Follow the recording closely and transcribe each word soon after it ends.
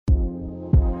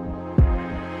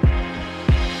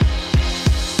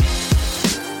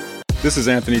This is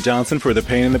Anthony Johnson for the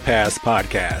Pain in the Past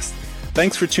podcast.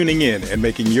 Thanks for tuning in and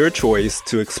making your choice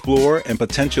to explore and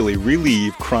potentially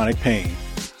relieve chronic pain.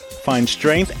 Find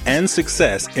strength and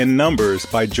success in numbers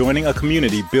by joining a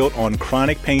community built on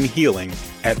chronic pain healing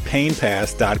at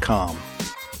painpass.com.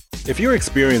 If you're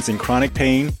experiencing chronic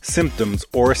pain, symptoms,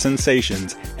 or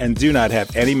sensations and do not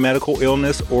have any medical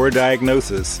illness or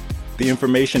diagnosis, the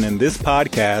information in this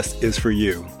podcast is for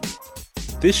you.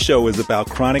 This show is about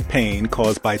chronic pain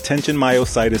caused by tension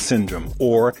myositis syndrome,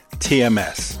 or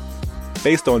TMS,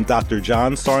 based on Dr.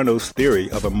 John Sarno's theory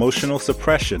of emotional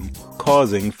suppression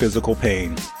causing physical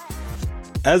pain.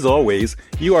 As always,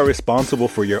 you are responsible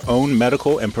for your own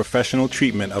medical and professional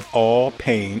treatment of all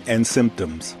pain and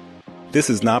symptoms. This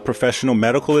is not professional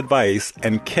medical advice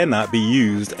and cannot be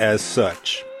used as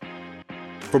such.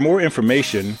 For more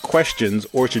information, questions,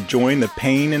 or to join the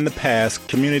Pain in the Past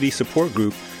community support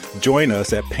group, join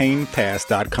us at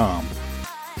painpass.com.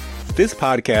 This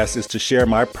podcast is to share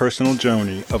my personal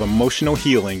journey of emotional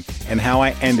healing and how I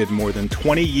ended more than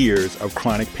 20 years of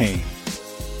chronic pain.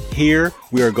 Here,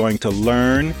 we are going to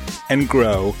learn and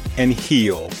grow and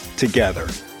heal together.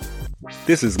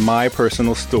 This is my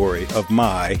personal story of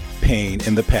my pain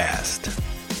in the past.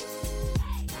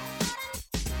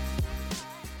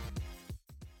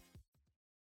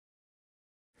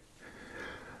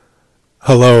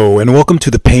 Hello, and welcome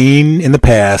to the Pain in the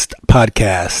Past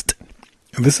podcast.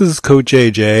 This is Coach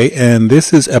AJ, and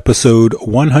this is episode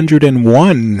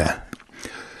 101.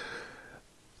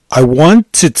 I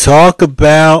want to talk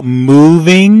about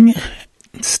moving,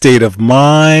 state of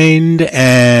mind,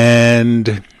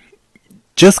 and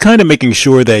just kind of making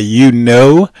sure that you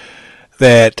know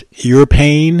that your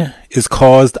pain is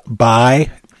caused by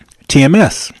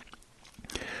TMS,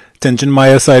 tension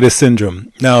myositis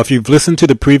syndrome. Now, if you've listened to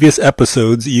the previous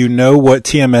episodes, you know what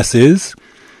TMS is.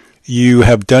 You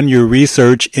have done your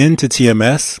research into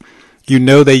TMS. You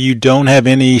know that you don't have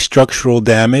any structural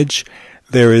damage.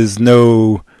 There is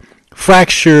no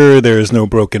fracture. There is no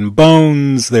broken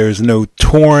bones. There's no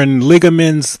torn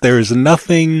ligaments. There's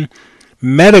nothing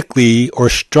medically or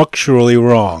structurally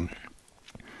wrong.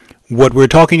 What we're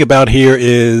talking about here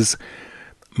is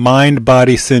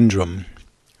mind-body syndrome,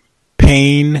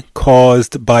 pain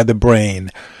caused by the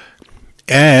brain,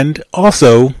 and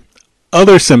also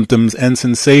other symptoms and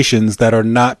sensations that are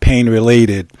not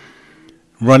pain-related.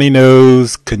 Runny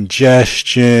nose,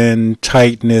 congestion,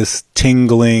 tightness,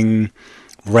 tingling,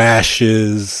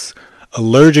 rashes,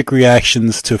 allergic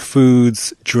reactions to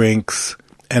foods, drinks,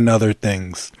 and other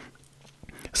things.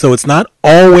 So it's not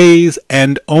always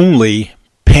and only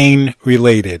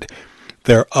pain-related.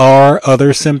 There are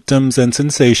other symptoms and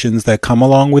sensations that come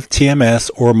along with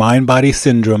TMS or mind-body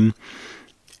syndrome,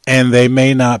 and they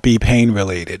may not be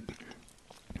pain-related.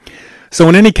 So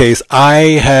in any case,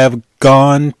 I have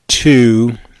gone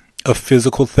to a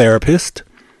physical therapist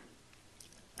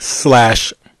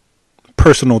 /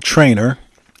 personal trainer.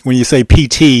 When you say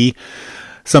PT,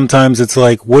 sometimes it's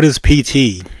like, what is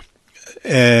PT?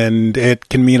 And it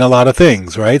can mean a lot of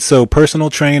things, right? So personal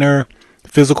trainer,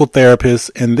 physical therapist.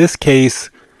 In this case,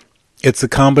 it's a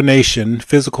combination,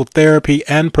 physical therapy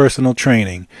and personal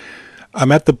training.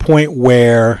 I'm at the point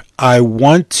where I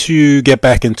want to get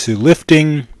back into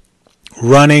lifting,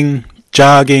 running,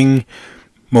 jogging,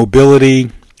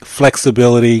 mobility,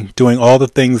 flexibility, doing all the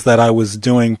things that I was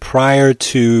doing prior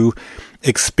to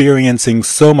experiencing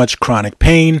so much chronic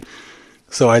pain.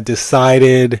 So I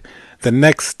decided the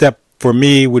next step for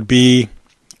me would be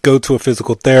go to a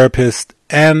physical therapist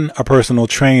and a personal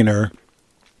trainer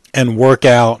and work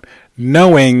out,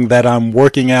 knowing that I'm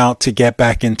working out to get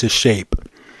back into shape.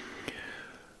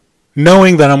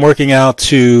 Knowing that I'm working out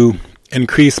to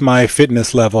increase my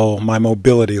fitness level, my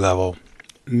mobility level.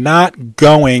 Not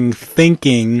going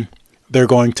thinking they're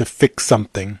going to fix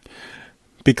something,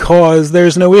 because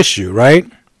there's no issue, right?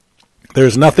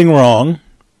 There's nothing wrong.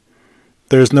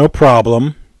 There's no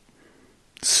problem.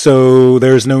 So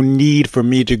there's no need for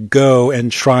me to go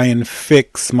and try and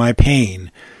fix my pain.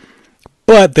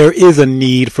 But there is a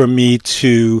need for me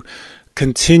to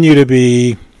continue to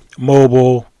be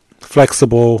mobile,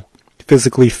 flexible,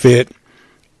 physically fit,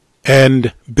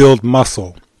 and build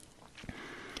muscle.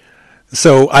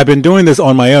 So I've been doing this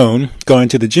on my own, going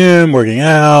to the gym, working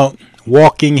out,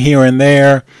 walking here and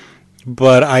there.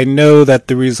 But I know that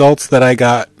the results that I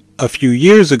got a few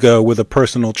years ago with a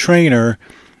personal trainer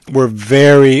were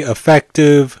very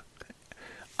effective.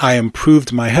 I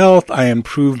improved my health, I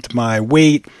improved my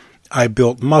weight, I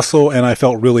built muscle, and I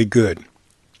felt really good.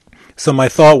 So my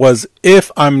thought was,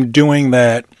 if I'm doing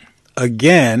that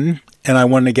again and I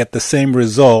want to get the same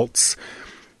results,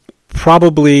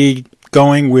 probably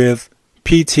going with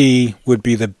PT would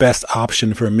be the best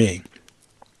option for me.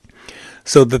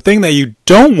 So the thing that you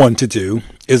don't want to do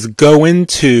is go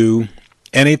into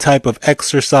any type of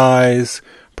exercise,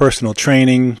 personal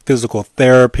training, physical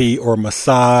therapy, or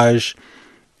massage,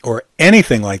 or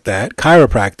anything like that,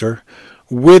 chiropractor,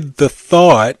 with the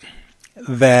thought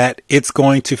that it's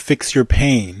going to fix your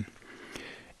pain.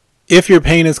 If your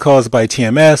pain is caused by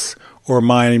TMS or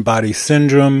mind-body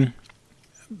syndrome,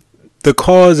 the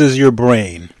cause is your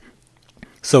brain.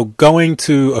 So going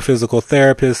to a physical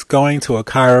therapist, going to a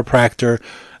chiropractor,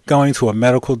 going to a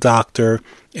medical doctor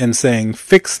and saying,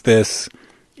 fix this,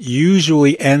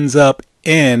 usually ends up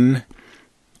in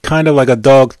kind of like a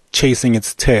dog chasing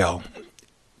its tail.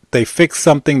 They fix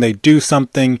something, they do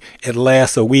something, it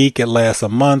lasts a week, it lasts a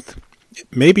month,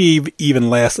 maybe even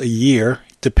lasts a year,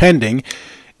 depending.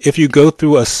 If you go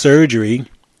through a surgery,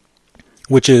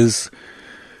 which is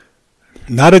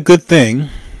not a good thing,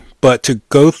 but to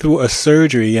go through a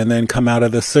surgery and then come out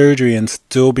of the surgery and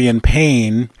still be in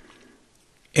pain,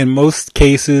 in most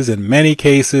cases, in many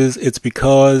cases, it's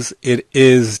because it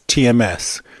is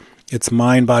TMS. It's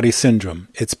mind-body syndrome.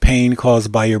 It's pain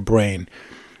caused by your brain.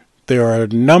 There are a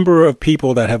number of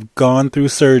people that have gone through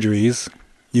surgeries.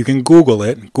 You can Google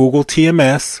it. Google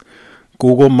TMS.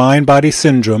 Google mind-body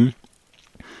syndrome.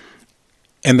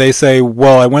 And they say,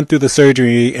 well, I went through the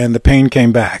surgery and the pain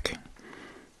came back.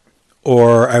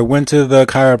 Or I went to the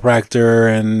chiropractor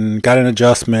and got an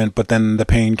adjustment, but then the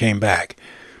pain came back.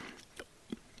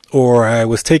 Or I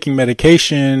was taking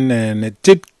medication and it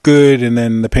did good and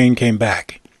then the pain came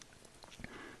back.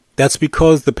 That's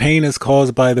because the pain is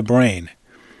caused by the brain.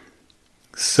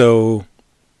 So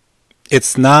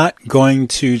it's not going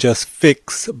to just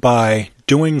fix by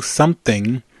doing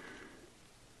something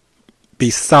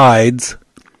besides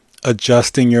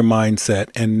adjusting your mindset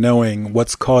and knowing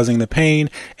what's causing the pain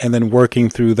and then working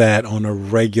through that on a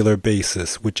regular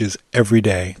basis, which is every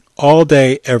day, all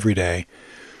day, every day.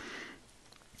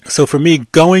 So for me,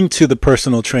 going to the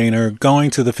personal trainer,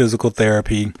 going to the physical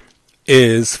therapy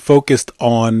is focused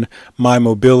on my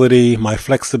mobility, my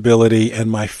flexibility,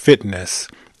 and my fitness.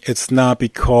 It's not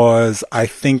because I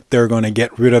think they're going to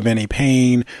get rid of any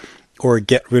pain or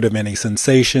get rid of any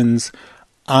sensations.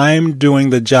 I'm doing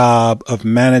the job of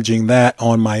managing that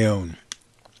on my own.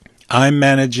 I'm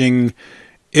managing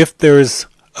if there's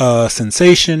a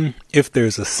sensation, if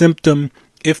there's a symptom,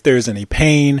 if there's any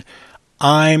pain.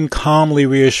 I'm calmly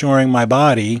reassuring my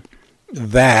body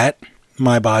that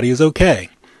my body is okay,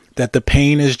 that the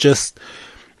pain is just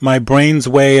my brain's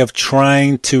way of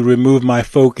trying to remove my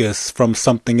focus from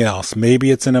something else.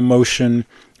 Maybe it's an emotion,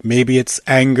 maybe it's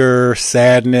anger,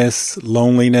 sadness,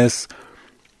 loneliness.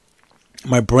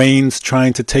 My brain's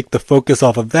trying to take the focus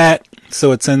off of that,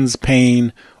 so it sends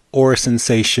pain or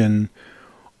sensation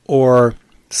or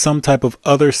some type of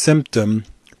other symptom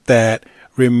that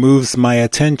removes my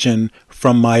attention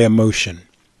from my emotion.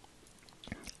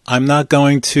 I'm not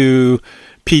going to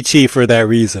PT for that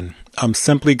reason. I'm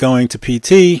simply going to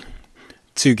PT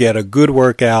to get a good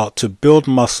workout, to build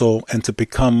muscle, and to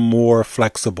become more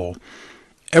flexible.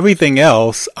 Everything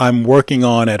else I'm working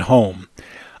on at home.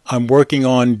 I'm working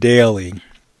on daily.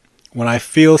 When I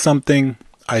feel something,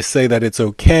 I say that it's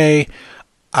okay.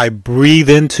 I breathe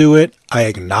into it. I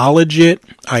acknowledge it.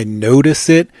 I notice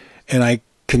it. And I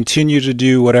continue to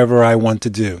do whatever I want to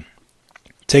do.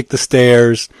 Take the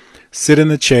stairs, sit in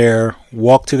the chair,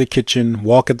 walk to the kitchen,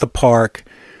 walk at the park.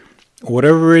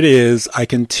 Whatever it is, I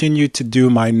continue to do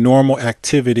my normal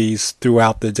activities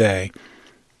throughout the day.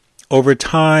 Over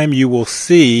time, you will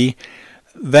see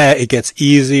that it gets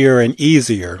easier and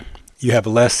easier. You have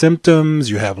less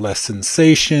symptoms, you have less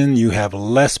sensation, you have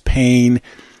less pain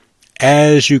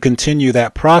as you continue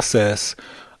that process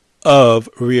of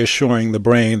reassuring the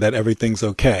brain that everything's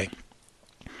okay.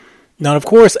 Now, of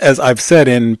course, as I've said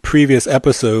in previous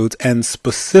episodes, and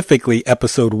specifically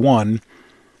episode 1,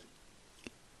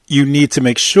 you need to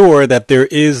make sure that there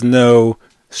is no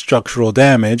structural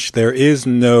damage, there is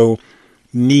no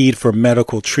need for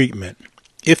medical treatment.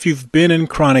 If you've been in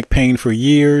chronic pain for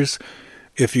years,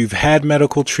 if you've had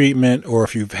medical treatment, or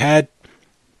if you've had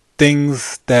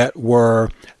things that were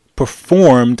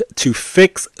performed to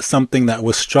fix something that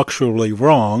was structurally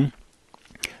wrong,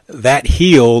 that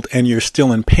healed and you're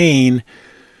still in pain,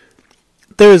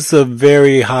 there's a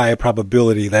very high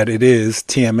probability that it is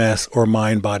TMS or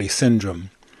mind-body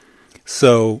syndrome.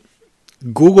 So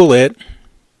Google it,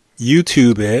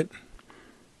 YouTube it,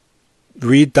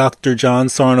 read Dr. John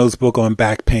Sarno's book on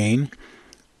back pain.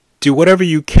 Do whatever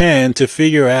you can to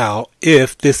figure out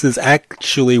if this is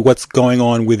actually what's going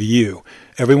on with you.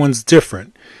 Everyone's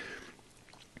different.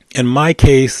 In my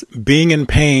case, being in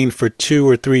pain for 2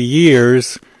 or 3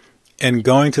 years and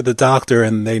going to the doctor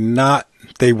and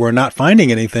they were not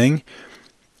finding anything,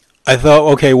 I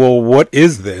thought, okay, well, what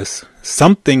is this?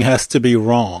 Something has to be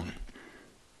wrong.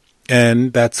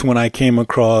 And that's when I came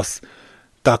across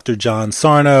Dr. John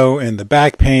Sarno and the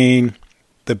back pain.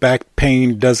 The back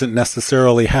pain doesn't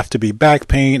necessarily have to be back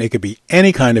pain. It could be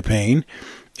any kind of pain.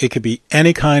 It could be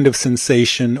any kind of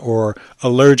sensation or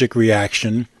allergic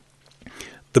reaction.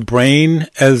 The brain,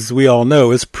 as we all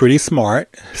know, is pretty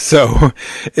smart. So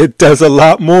it does a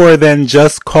lot more than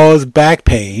just cause back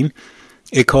pain.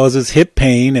 It causes hip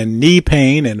pain and knee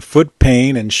pain and foot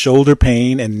pain and shoulder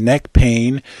pain and neck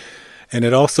pain. And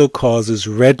it also causes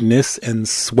redness and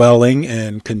swelling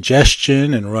and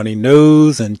congestion and runny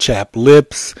nose and chapped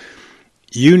lips.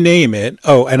 You name it.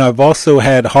 Oh, and I've also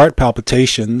had heart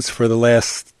palpitations for the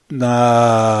last,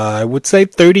 I would say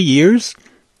 30 years.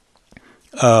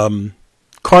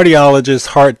 Cardiologists,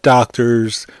 heart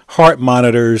doctors, heart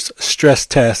monitors, stress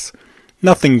tests,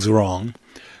 nothing's wrong.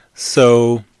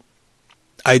 So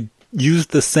I use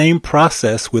the same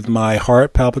process with my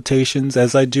heart palpitations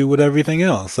as I do with everything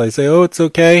else. I say, oh, it's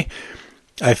okay.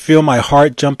 I feel my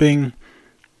heart jumping.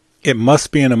 It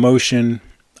must be an emotion.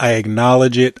 I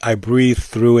acknowledge it. I breathe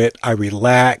through it. I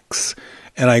relax,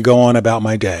 and I go on about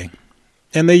my day.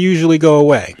 And they usually go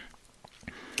away.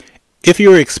 If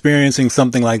you're experiencing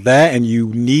something like that and you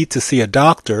need to see a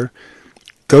doctor,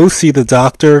 go see the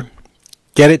doctor,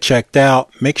 get it checked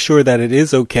out, make sure that it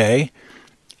is okay,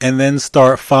 and then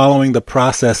start following the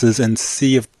processes and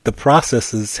see if the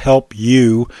processes help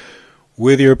you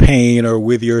with your pain or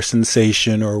with your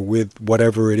sensation or with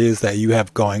whatever it is that you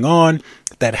have going on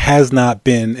that has not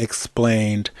been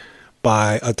explained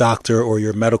by a doctor or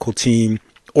your medical team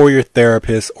or your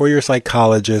therapist or your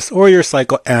psychologist or your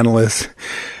psychoanalyst.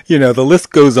 You know, the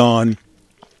list goes on.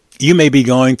 You may be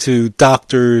going to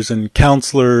doctors and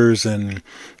counselors and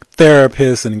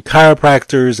therapists and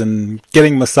chiropractors and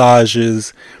getting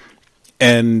massages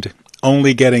and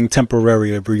only getting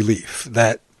temporary relief.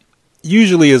 That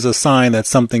usually is a sign that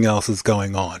something else is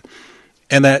going on.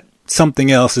 And that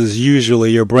something else is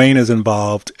usually your brain is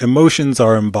involved, emotions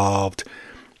are involved,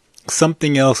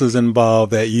 something else is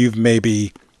involved that you've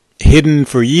maybe hidden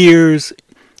for years.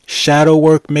 Shadow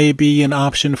work may be an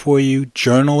option for you.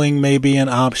 Journaling may be an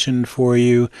option for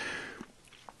you.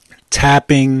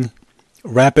 Tapping,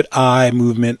 rapid eye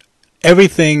movement,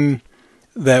 everything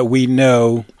that we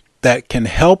know that can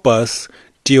help us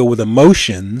deal with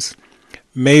emotions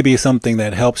may be something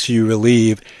that helps you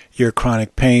relieve your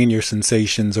chronic pain, your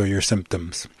sensations, or your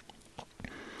symptoms.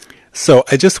 So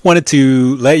I just wanted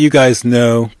to let you guys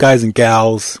know, guys and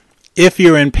gals, if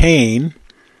you're in pain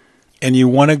and you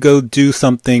want to go do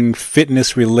something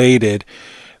fitness related,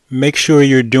 make sure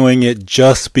you're doing it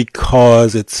just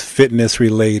because it's fitness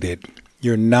related.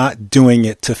 You're not doing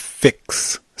it to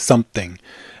fix something.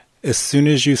 As soon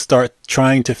as you start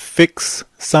trying to fix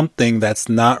something that's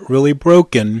not really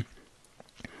broken,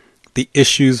 the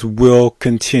issues will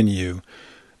continue.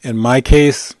 In my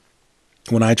case,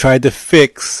 when I tried to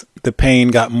fix, the pain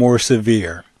got more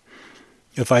severe.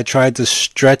 If I tried to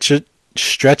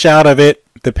stretch out of it,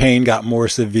 the pain got more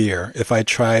severe. If I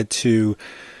tried to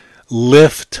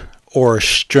lift or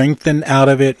strengthen out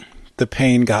of it, the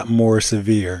pain got more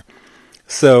severe.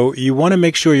 So you want to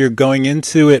make sure you're going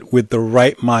into it with the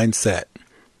right mindset.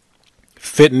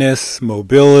 Fitness,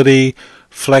 mobility,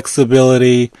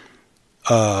 flexibility,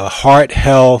 heart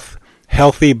health,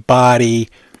 healthy body,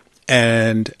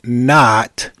 and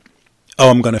not, oh,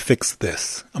 I'm going to fix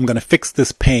this. I'm going to fix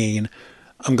this pain.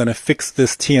 I'm going to fix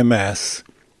this TMS.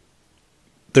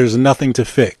 There's nothing to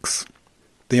fix.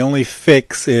 The only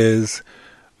fix is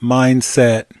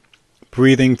mindset,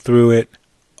 breathing through it,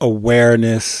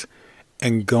 awareness,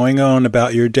 and going on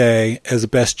about your day as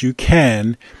best you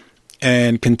can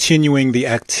and continuing the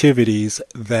activities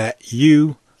that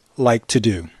you like to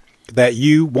do, that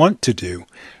you want to do,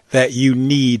 that you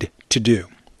need to do.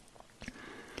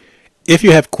 If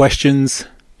you have questions,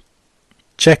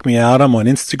 check me out. I'm on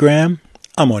Instagram.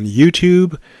 I'm on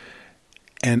YouTube.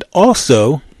 And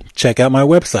also, check out my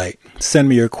website. Send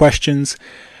me your questions,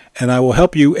 and I will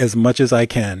help you as much as I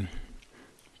can.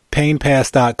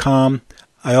 Painpass.com.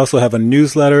 I also have a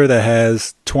newsletter that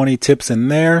has 20 tips in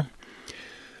there.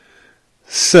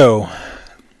 So,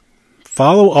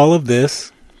 follow all of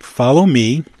this. Follow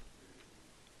me.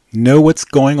 Know what's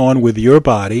going on with your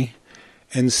body.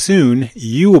 And soon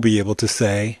you will be able to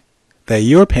say that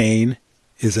your pain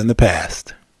is in the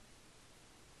past.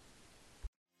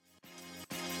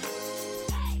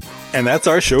 And that's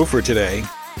our show for today.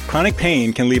 Chronic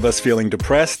pain can leave us feeling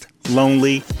depressed,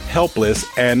 lonely, helpless,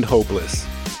 and hopeless.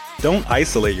 Don't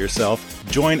isolate yourself.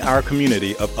 Join our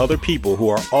community of other people who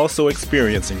are also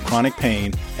experiencing chronic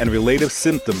pain and related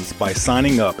symptoms by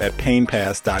signing up at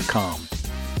painpass.com.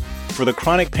 For the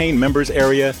chronic pain members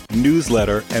area,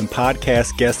 newsletter, and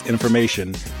podcast guest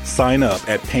information, sign up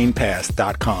at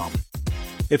painpass.com.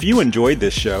 If you enjoyed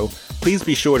this show, please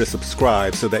be sure to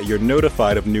subscribe so that you're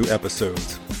notified of new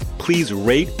episodes. Please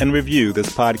rate and review this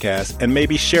podcast and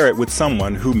maybe share it with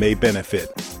someone who may benefit.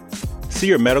 See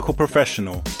your medical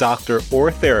professional, doctor,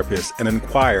 or therapist and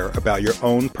inquire about your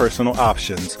own personal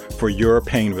options for your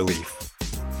pain relief.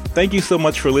 Thank you so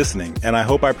much for listening, and I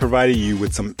hope I provided you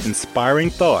with some inspiring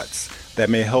thoughts that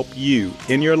may help you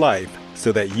in your life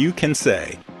so that you can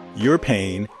say, your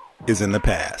pain is in the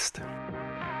past.